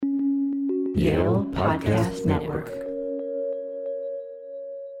Yale Podcast Network.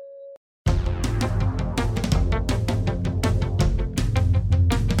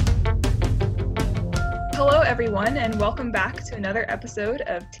 Hello, everyone, and welcome back to another episode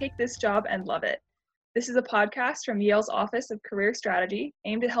of Take This Job and Love It. This is a podcast from Yale's Office of Career Strategy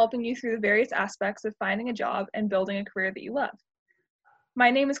aimed at helping you through the various aspects of finding a job and building a career that you love. My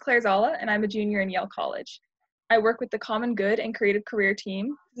name is Claire Zala, and I'm a junior in Yale College. I work with the Common Good and Creative Career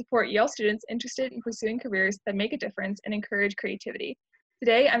team to support Yale students interested in pursuing careers that make a difference and encourage creativity.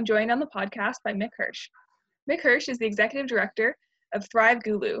 Today, I'm joined on the podcast by Mick Hirsch. Mick Hirsch is the executive director of Thrive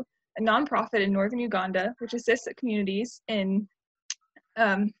Gulu, a nonprofit in northern Uganda which assists communities to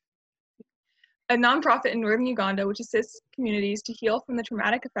heal from the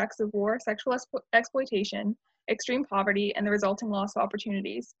traumatic effects of war, sexual exploitation, extreme poverty, and the resulting loss of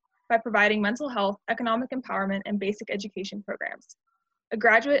opportunities by providing mental health, economic empowerment, and basic education programs. A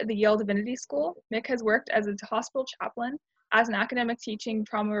graduate of the Yale Divinity School, Mick has worked as a hospital chaplain, as an academic teaching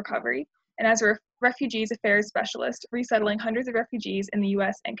trauma recovery, and as a refugees affairs specialist, resettling hundreds of refugees in the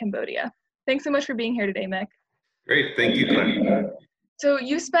US and Cambodia. Thanks so much for being here today, Mick. Great, thank you, Claire. So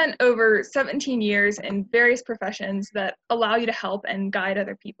you've spent over 17 years in various professions that allow you to help and guide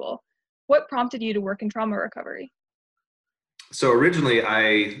other people. What prompted you to work in trauma recovery? So originally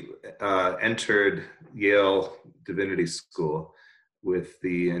I entered Yale Divinity School with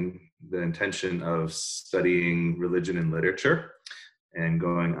the intention of studying religion and literature and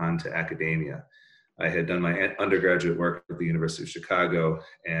going on to academia. I had done my undergraduate work at the University of Chicago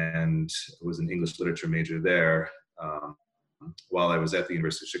and was an English literature major there. While I was at the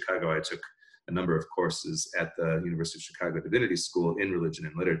University of Chicago, I took a number of courses at the University of Chicago Divinity School in religion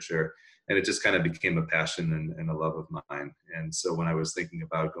and literature, and it just kind of became a passion and a love of mine. And so when I was thinking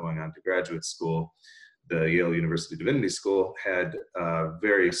about going on to graduate school, the Yale University Divinity School had a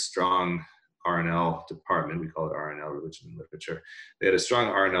very strong R&L department. We call it R&L, Religion and Literature. They had a strong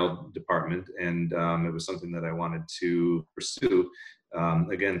R&L department, and it was something that I wanted to pursue.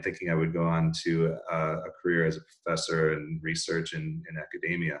 Again, thinking I would go on to a career as a professor and research in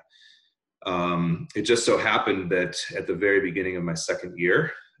academia. It just so happened that at the very beginning of my second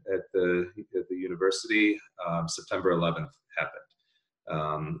year at the university, September 11th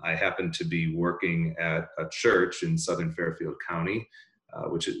happened. I happened to be working at a church in southern Fairfield County,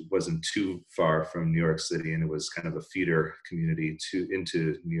 which it wasn't too far from New York City, and it was kind of a feeder community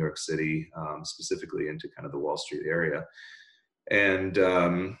into New York City, specifically into kind of the Wall Street area. And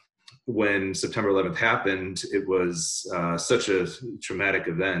when September 11th happened, it was such a traumatic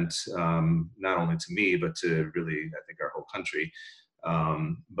event, not only to me, but to really, I think, our whole country.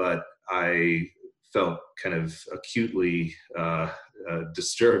 But I felt kind of acutely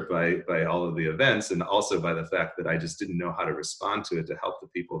disturbed by all of the events, and also by the fact that I just didn't know how to respond to it to help the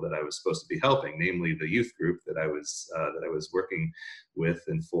people that I was supposed to be helping, namely the youth group that I was working with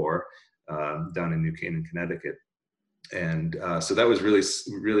and for down in New Canaan, Connecticut. And so that was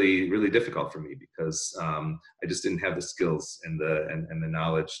really difficult for me because I just didn't have the skills and the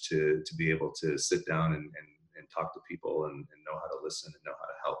knowledge to be able to sit down and talk to people and know how to listen and know how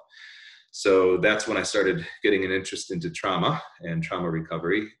to help. So that's when I started getting an interest into trauma and trauma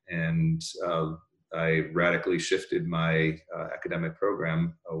recovery, and I radically shifted my academic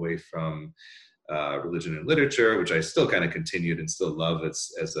program away from religion and literature, which I still kind of continued and still love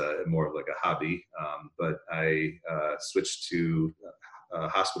as a more of like a hobby. But I switched to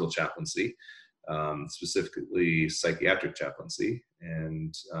hospital chaplaincy, specifically psychiatric chaplaincy,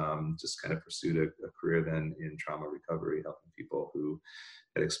 and just kind of pursued a career then in trauma recovery, helping people who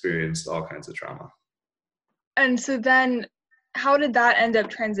had experienced all kinds of trauma. And so then how did that end up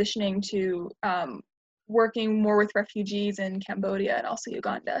transitioning to working more with refugees in Cambodia and also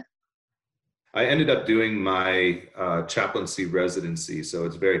Uganda? I ended up doing my chaplaincy residency. So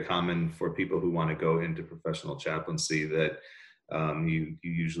it's very common for people who want to go into professional chaplaincy that you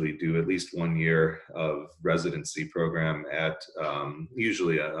usually do at least 1 year of residency program at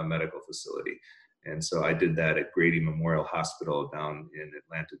usually a medical facility. And so I did that at Grady Memorial Hospital down in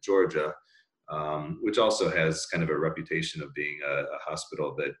Atlanta, Georgia, which also has kind of a reputation of being a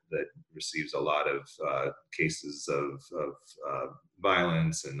hospital that receives a lot of cases of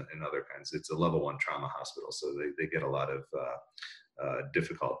violence and other kinds. It's a level 1 trauma hospital, so they get a lot of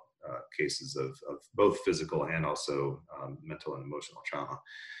difficult cases of both physical and also mental and emotional trauma.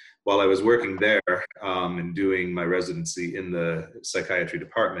 While I was working there and doing my residency in the psychiatry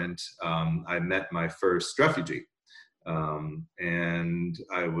department, I met my first refugee. And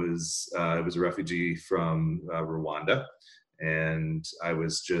I was a refugee from Rwanda, and I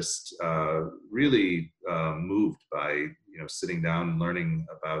was just really moved by sitting down and learning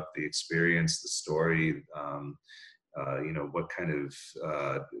about the experience, the story, what kind of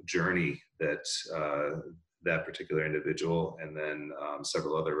journey that that particular individual, and then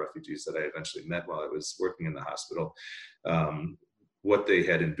several other refugees that I eventually met while I was working in the hospital, what they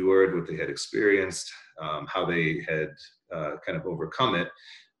had endured, what they had experienced, how they had kind of overcome it,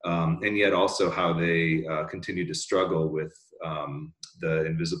 and yet also how they continue to struggle with the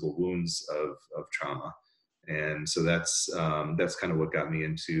invisible wounds of trauma. And so that's kind of what got me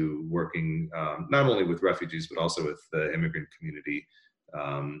into working not only with refugees, but also with the immigrant community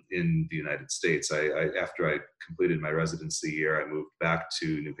in the United States. After I completed my residency year, I moved back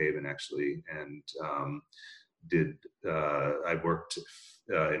to New Haven, actually, and I worked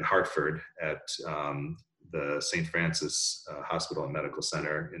in Hartford at the St. Francis Hospital and Medical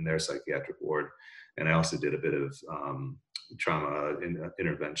Center in their psychiatric ward. And I also did a bit of trauma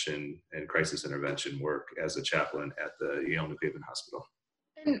intervention and crisis intervention work as a chaplain at the Yale New Haven Hospital.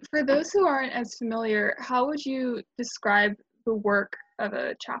 And for those who aren't as familiar, how would you describe the work of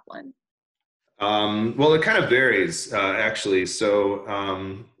a chaplain? Well, it kind of varies, actually. So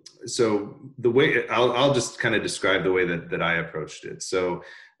the way I'll just kind of describe the way that I approached it. So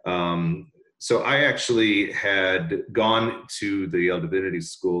I actually had gone to the Yale Divinity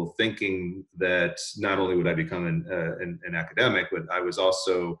School thinking that not only would I become an academic, but I was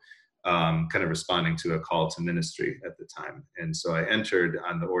also kind of responding to a call to ministry at the time. And so I entered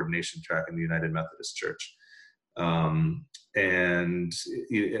on the ordination track in the United Methodist Church. And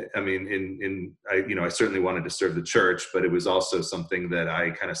I mean, I certainly wanted to serve the church, but it was also something that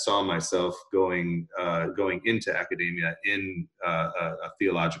I kind of saw myself going into academia in a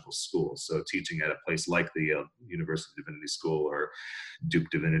theological school. So teaching at a place like the Yale University Divinity School or Duke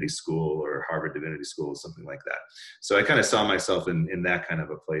Divinity School or Harvard Divinity School, something like that. So I kind of saw myself in that kind of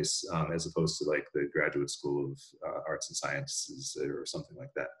a place, as opposed to like the Graduate School of Arts and Sciences or something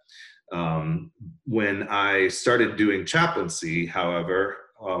like that. When I started doing chaplaincy, however,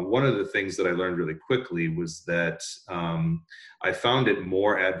 one of the things that I learned really quickly was that I found it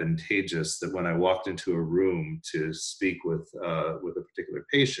more advantageous that when I walked into a room to speak with a particular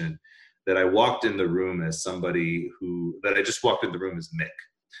patient, that I walked in the room as that I just walked in the room as Mick,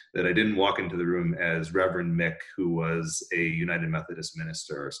 that I didn't walk into the room as Reverend Mick, who was a United Methodist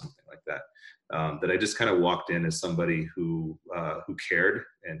minister or something like that. That I just kind of walked in as somebody who cared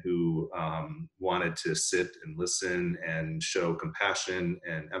and who wanted to sit and listen and show compassion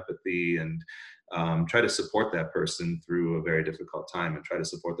and empathy and try to support that person through a very difficult time and try to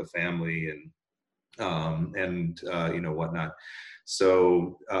support the family and whatnot.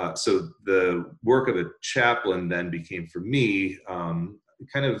 So the work of a chaplain then became for me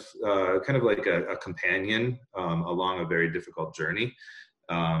kind of like a companion along a very difficult journey.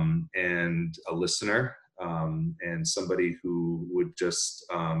 And a listener, and somebody who would just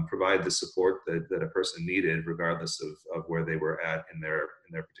provide the support that a person needed, regardless of where they were at in their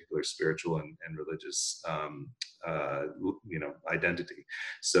particular spiritual and religious identity.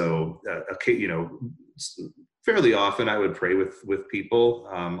 So fairly often I would pray with people,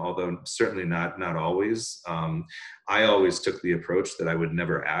 although certainly not always. I always took the approach that I would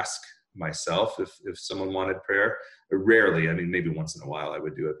never ask myself if someone wanted prayer. Rarely, I mean, maybe once in a while I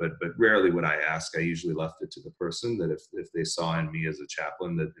would do it, but rarely would I ask. I usually left it to the person that if they saw in me as a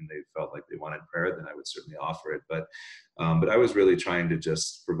chaplain and they felt like they wanted prayer, then I would certainly offer it. But I was really trying to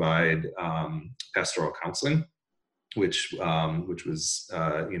just provide pastoral counseling, which was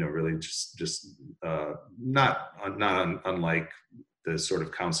really just not unlike the sort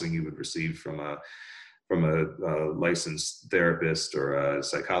of counseling you would receive from a licensed therapist or a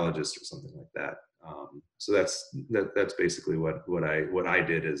psychologist or something like that. So that's basically what I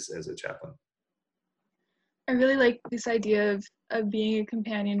did as a chaplain. I really like this idea of being a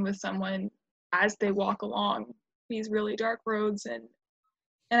companion with someone as they walk along these really dark roads, and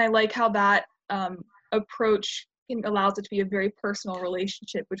I like how that approach allows it to be a very personal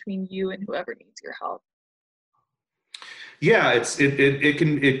relationship between you and whoever needs your help. Yeah, it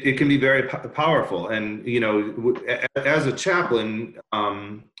can be very powerful, and as a chaplain,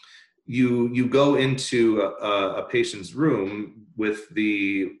 you go into a patient's room with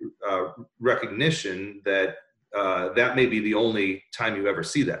the recognition that that may be the only time you ever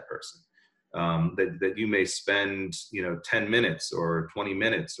see that person. That you may spend 10 minutes or 20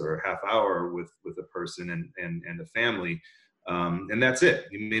 minutes or a half hour with a person and a family, and that's it.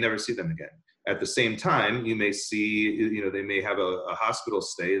 You may never see them again. At the same time, you may see, they may have a hospital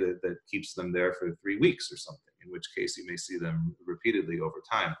stay that keeps them there for 3 weeks or something, in which case you may see them repeatedly over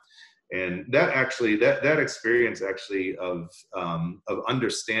time. And that experience actually of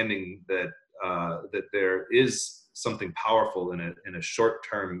understanding that there is something powerful in a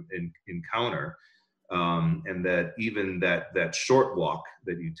short-term encounter. And that even that short walk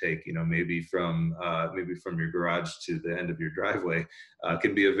that you take, maybe from your garage to the end of your driveway,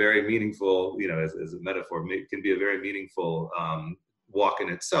 can be a very meaningful, as a metaphor, can be a very meaningful walk in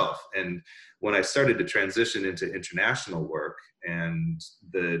itself. And when I started to transition into international work, and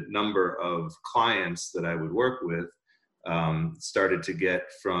the number of clients that I would work with started to get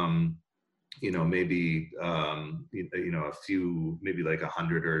from maybe a few, maybe like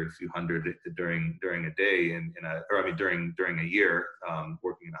 100 or a few hundred during a day, during a year,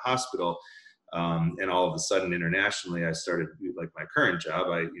 working in a hospital, and all of a sudden internationally, I started, like my current job,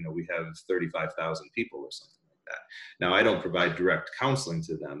 we have 35,000 people or something like that. Now, I don't provide direct counseling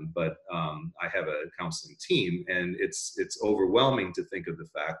to them, but I have a counseling team, and it's overwhelming to think of the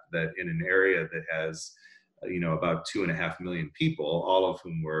fact that in an area that has about 2.5 million people, all of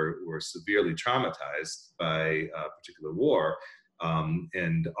whom were severely traumatized by a particular war,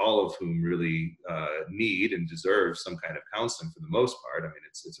 and all of whom really need and deserve some kind of counseling for the most part. I mean,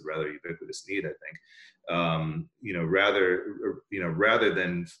 it's a rather ubiquitous need, I think. Rather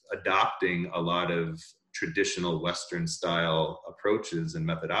than adopting a lot of traditional Western style approaches and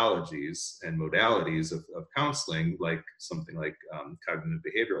methodologies and modalities of counseling, like something like cognitive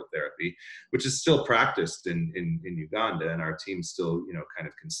behavioral therapy, which is still practiced in Uganda, and our team still kind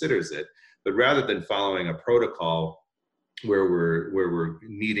of considers it. But rather than following a protocol where we're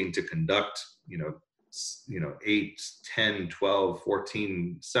needing to conduct 8, 10, 12,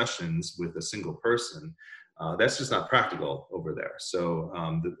 14 sessions with a single person, that's just not practical over there. So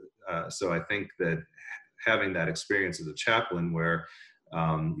so I think that having that experience as a chaplain, where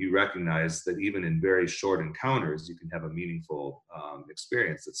you recognize that even in very short encounters, you can have a meaningful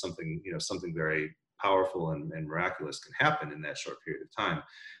experience, that something very powerful and miraculous can happen in that short period of time.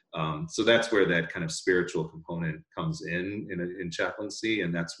 So that's where that kind of spiritual component comes in chaplaincy,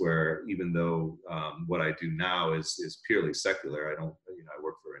 and that's where, even though what I do now is purely secular, I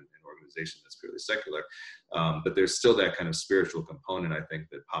work for an organization that's purely secular, but there's still that kind of spiritual component, I think,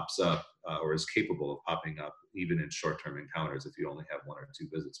 that pops up or is capable of popping up even in short-term encounters if you only have 1 or 2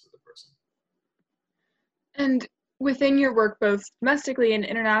 visits with a person. And within your work, both domestically and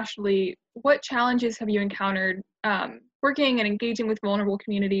internationally, what challenges have you encountered working and engaging with vulnerable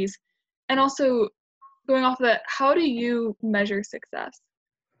communities? And also, going off of that, how do you measure success?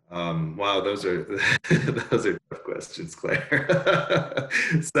 Wow, those are tough questions, Claire.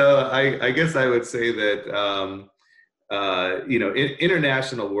 So I guess I would say that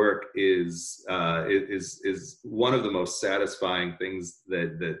international work is one of the most satisfying things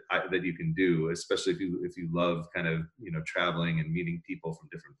that you can do, especially if you love kind of traveling and meeting people from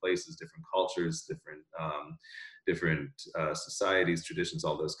different places, different cultures, different societies, traditions,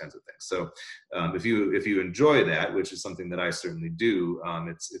 all those kinds of things. So if you enjoy that, which is something that I certainly do,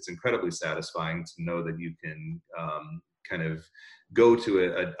 it's incredibly satisfying to know that you can kind of go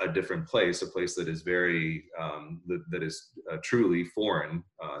to a different place, a place that is very that is truly foreign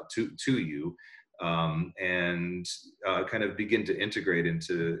to you, and kind of begin to integrate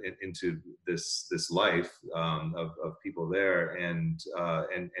into this life of people there, and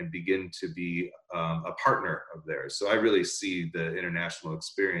begin to be a partner of theirs. So I really see the international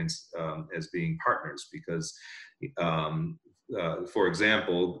experience as being partners, because for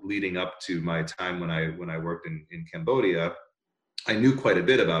example, leading up to my time when I worked in Cambodia, I knew quite a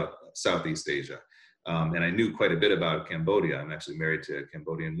bit about Southeast Asia, and I knew quite a bit about Cambodia. I'm actually married to a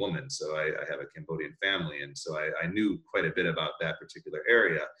Cambodian woman, so I have a Cambodian family, and so I knew quite a bit about that particular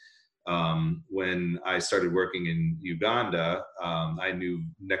area. When I started working in Uganda, I knew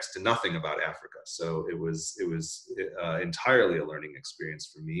next to nothing about Africa, so it was entirely a learning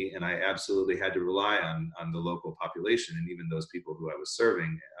experience for me, and I absolutely had to rely on the local population and even those people who I was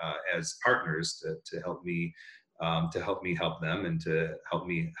serving as partners to help me help them, and to help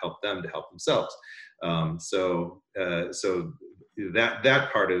me help them to help themselves. So that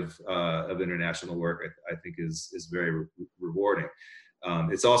part of international work, I think, is very rewarding.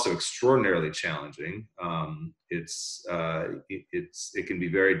 It's also extraordinarily challenging. It can be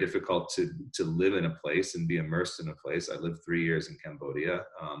very difficult to live in a place and be immersed in a place. I lived 3 years in Cambodia.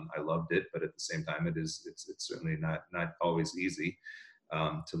 I loved it, but at the same time, it's certainly not always easy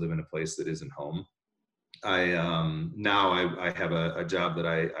to live in a place that isn't home. Now I have a job that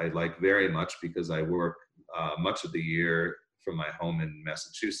I like very much, because I work much of the year from my home in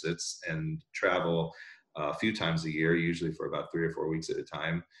Massachusetts and travel a few times a year, usually for about 3 or 4 weeks at a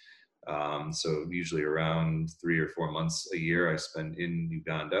time. So usually around 3 or 4 months a year I spend in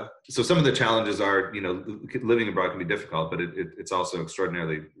Uganda. So some of the challenges are, living abroad can be difficult, but it's also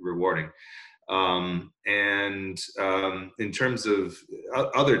extraordinarily rewarding. In terms of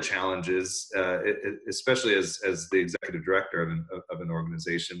other challenges, especially as the executive director of an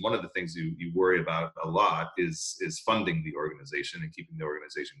organization, one of the things you worry about a lot is funding the organization and keeping the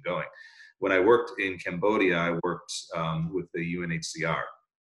organization going. When I worked in Cambodia, I worked with the UNHCR,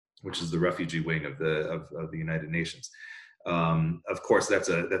 which is the refugee wing of the United Nations. Of course, that's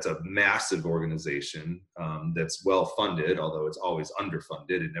a massive organization that's well funded, although it's always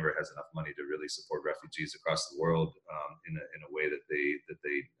underfunded. It never has enough money to really support refugees across the world in a way that they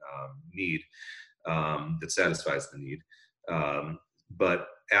need, that satisfies the need. But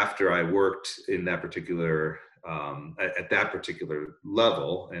after I worked in that particular at that particular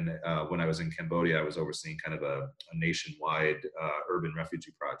level, and when I was in Cambodia, I was overseeing kind of a nationwide urban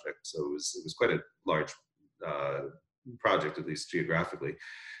refugee project. So it was quite a large project, at least geographically,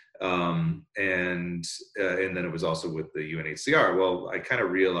 and then it was also with the UNHCR. Well, I kind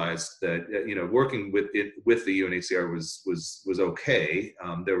of realized that working with the UNHCR was okay.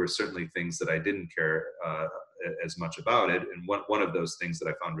 There were certainly things that I didn't care as much about it, and one of those things that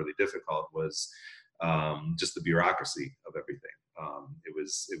I found really difficult was just the bureaucracy of everything.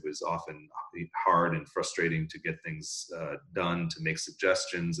 It was often hard and frustrating to get things done, to make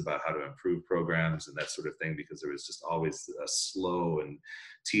suggestions about how to improve programs and that sort of thing, because there was just always a slow and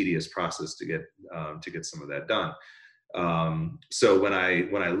tedious process to get some of that done. So when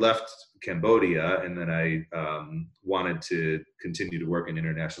I left Cambodia, and then I wanted to continue to work in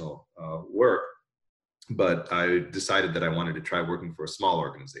international work, but I decided that I wanted to try working for a small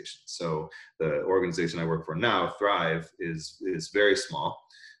organization. So the organization I work for now, Thrive, is very small.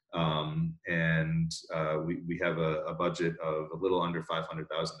 And we have a budget of a little under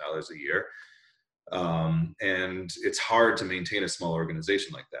 $500,000 a year. And it's hard to maintain a small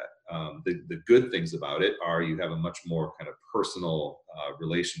organization like that. The good things about it are you have a much more kind of personal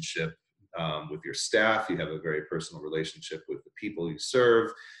relationship with your staff. You have a very personal relationship with the people you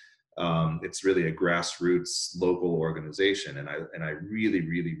serve. It's really a grassroots local organization, and I really,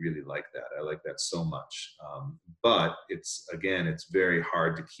 really, really like that. I like that so much. But it's very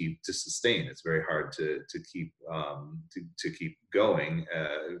hard to sustain. It's very hard to keep going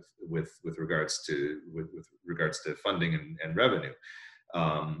with regards to funding and revenue.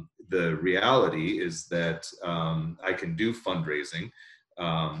 The reality is that I can do fundraising,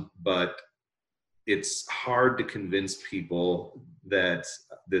 but it's hard to convince people that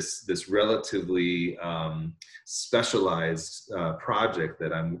this relatively specialized project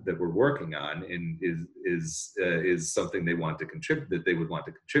that we're working on is something they want to contribute, that they would want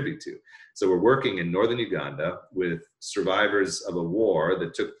to contribute to. So we're working in northern Uganda with survivors of a war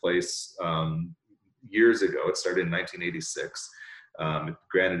that took place years ago. It started in 1986.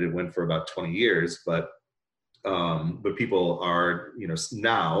 Granted, it went for about 20 years, but people are,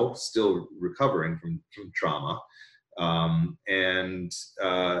 now still recovering from trauma, and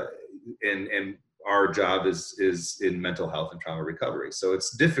our job is in mental health and trauma recovery. So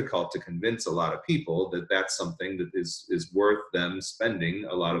it's difficult to convince a lot of people that that's something that is worth them spending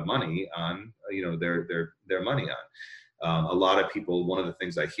a lot of money on, their money on. A lot of people, one of the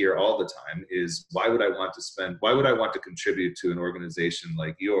things I hear all the time is, why would I want to contribute to an organization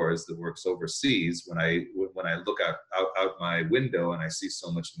like yours that works overseas when I look out my window and I see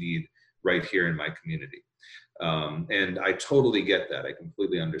so much need right here in my community? And I totally get that. I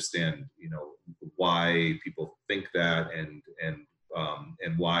completely understand, why people think that, and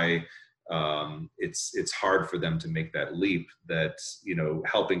why it's hard for them to make that leap, that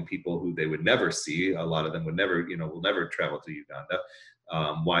helping people who they would never see, a lot of them will never travel to Uganda,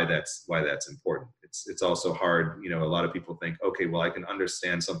 why that's important. It's also hard, a lot of people think, okay, well, I can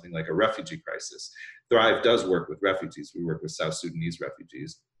understand something like a refugee crisis. Thrive does work with refugees. We work with South Sudanese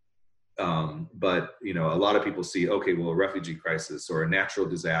refugees. But a lot of people see, okay, well, a refugee crisis or a natural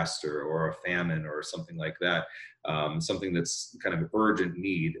disaster or a famine or something like that, something that's kind of urgent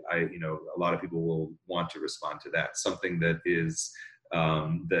need. A lot of people will want to respond to that. Something that is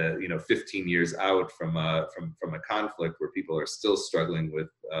 15 years out from a conflict where people are still struggling with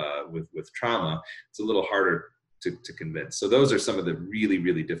trauma. It's a little harder to convince. So those are some of the really,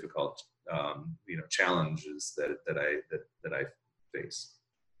 really difficult challenges that I face.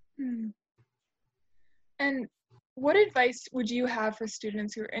 And what advice would you have for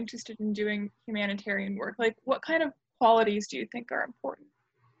students who are interested in doing humanitarian work? Like, what kind of qualities do you think are important?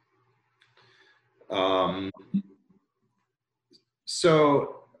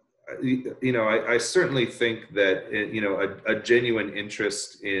 So, I certainly think that, a genuine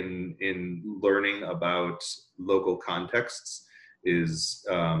interest in learning about local contexts is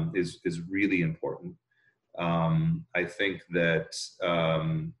really important. I think that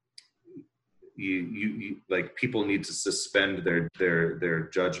like people need to suspend their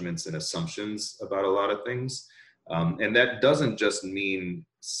judgments and assumptions about a lot of things. And that doesn't just mean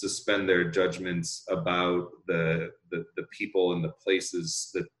suspend their judgments about the people and the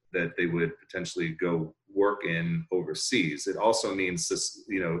places that they would potentially go work in overseas. It also means,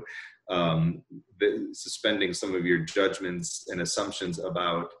 suspending some of your judgments and assumptions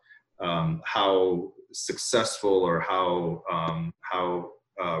about how successful or how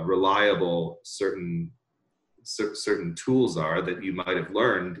reliable certain tools are that you might have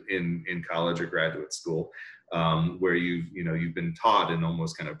learned in college or graduate school, where you've been taught and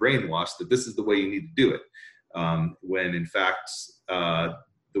almost kind of brainwashed that this is the way you need to do it, when in fact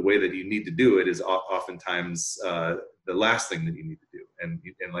the way that you need to do it is oftentimes the last thing that you need to do. And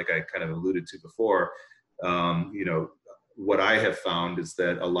like I kind of alluded to before, what I have found is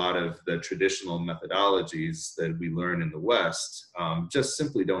that a lot of the traditional methodologies that we learn in the West just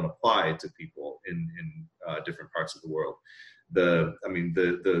simply don't apply to people in different parts of the world. The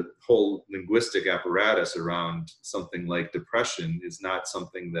whole linguistic apparatus around something like depression is not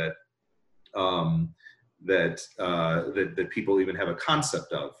something that that people even have a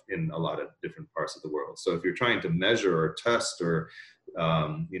concept of in a lot of different parts of the world. So if you're trying to measure or test or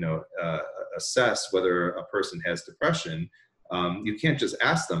assess whether a person has depression, you can't just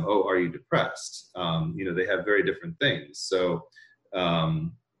ask them, "Oh, are you depressed?" They have very different things. So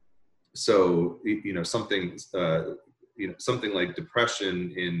something like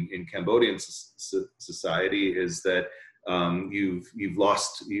depression in Cambodian society is that you've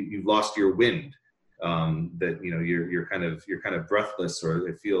lost your wind. That you're kind of breathless, or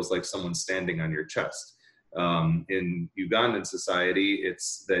it feels like someone's standing on your chest. In Ugandan society,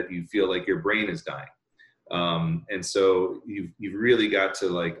 it's that you feel like your brain is dying, and so you've really got to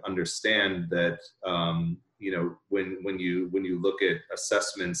like understand that when you look at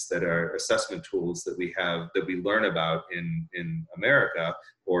assessments that are assessment tools that we learn about in America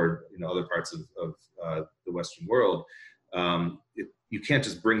or other parts of the Western world. You can't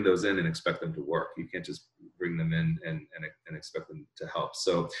just bring those in and expect them to work. You can't just bring them in and expect them to help.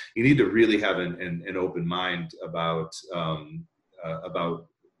 So you need to really have an open mind about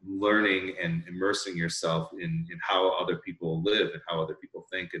learning and immersing yourself in how other people live and how other people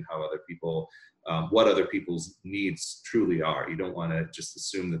think and how other people, what other people's needs truly are. You don't want to just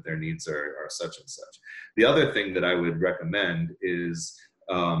assume that their needs are such and such. The other thing that I would recommend is,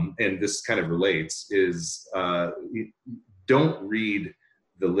 and this kind of relates, is don't read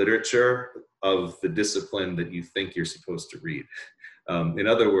the literature of the discipline that you think you're supposed to read. In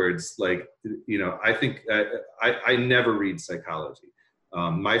other words, I think I never read psychology.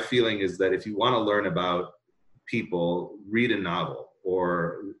 My feeling is that if you want to learn about people, read a novel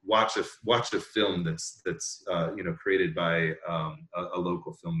or watch a film that's created by a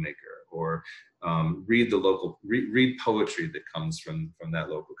local filmmaker, or read poetry that comes from that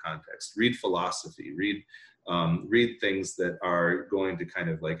local context. Read philosophy. Read things that are going to kind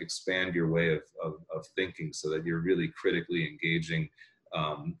of like expand your way of thinking, so that you're really critically engaging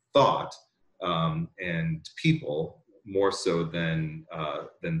thought and people more so than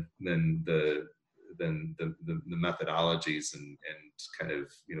the methodologies and kind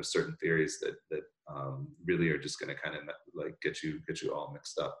of certain theories that really are just going to kind of like get you all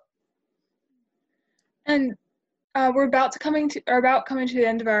mixed up. And we're about coming to the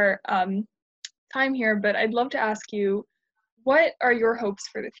end of our time here, but I'd love to ask you, what are your hopes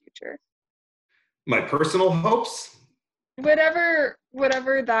for the future? My personal hopes? Whatever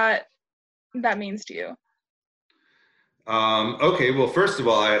that means to you. Okay, well, first of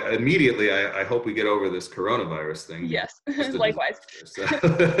all, I hope we get over this coronavirus thing. Yes, likewise.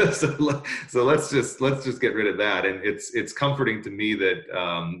 So let's just get rid of that. And it's comforting to me that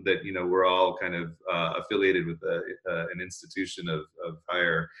we're all kind of affiliated with an institution of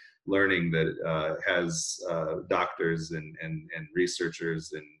higher learning that has doctors and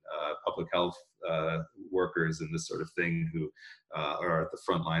researchers and public health workers and this sort of thing who are at the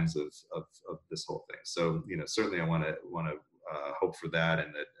front lines of this whole thing. So certainly I want to hope for that,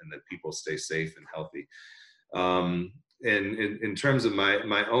 and that people stay safe and healthy. And in terms of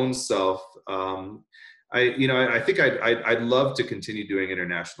my own self, I think I'd love to continue doing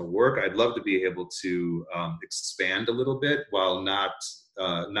international work. I'd love to be able to expand a little bit while not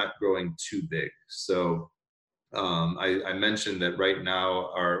growing too big. So I mentioned that right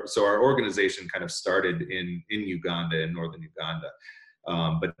now our organization kind of started in Uganda, in northern Uganda,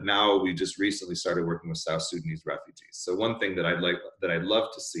 but now we just recently started working with South Sudanese refugees. So one thing that I'd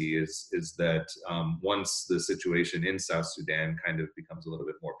love to see is that once the situation in South Sudan kind of becomes a little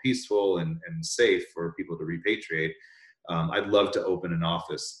bit more peaceful and safe for people to repatriate, I'd love to open an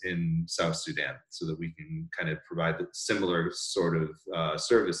office in South Sudan so that we can kind of provide the similar sort of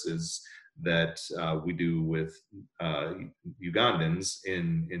services that we do with Ugandans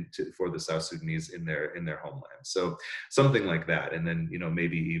for the South Sudanese in their homeland. So something like that, and then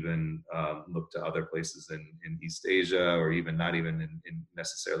maybe even look to other places in East Asia, or even not even in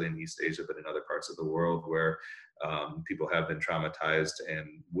necessarily in East Asia, but in other parts of the world where people have been traumatized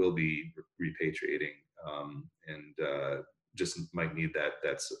and will be repatriating, and just might need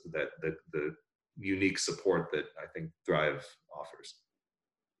the unique support that I think Thrive offers.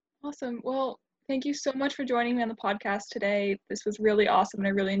 Awesome. Well, thank you so much for joining me on the podcast today. This was really awesome, and I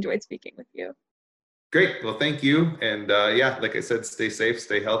really enjoyed speaking with you. Great. Well, thank you. And yeah, like I said, stay safe,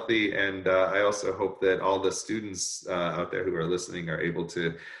 stay healthy. And I also hope that all the students out there who are listening are able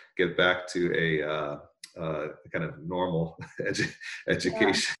to get back to a kind of normal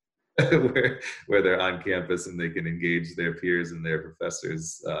education. Yeah. where they're on campus and they can engage their peers and their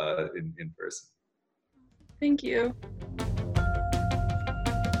professors in person. Thank you.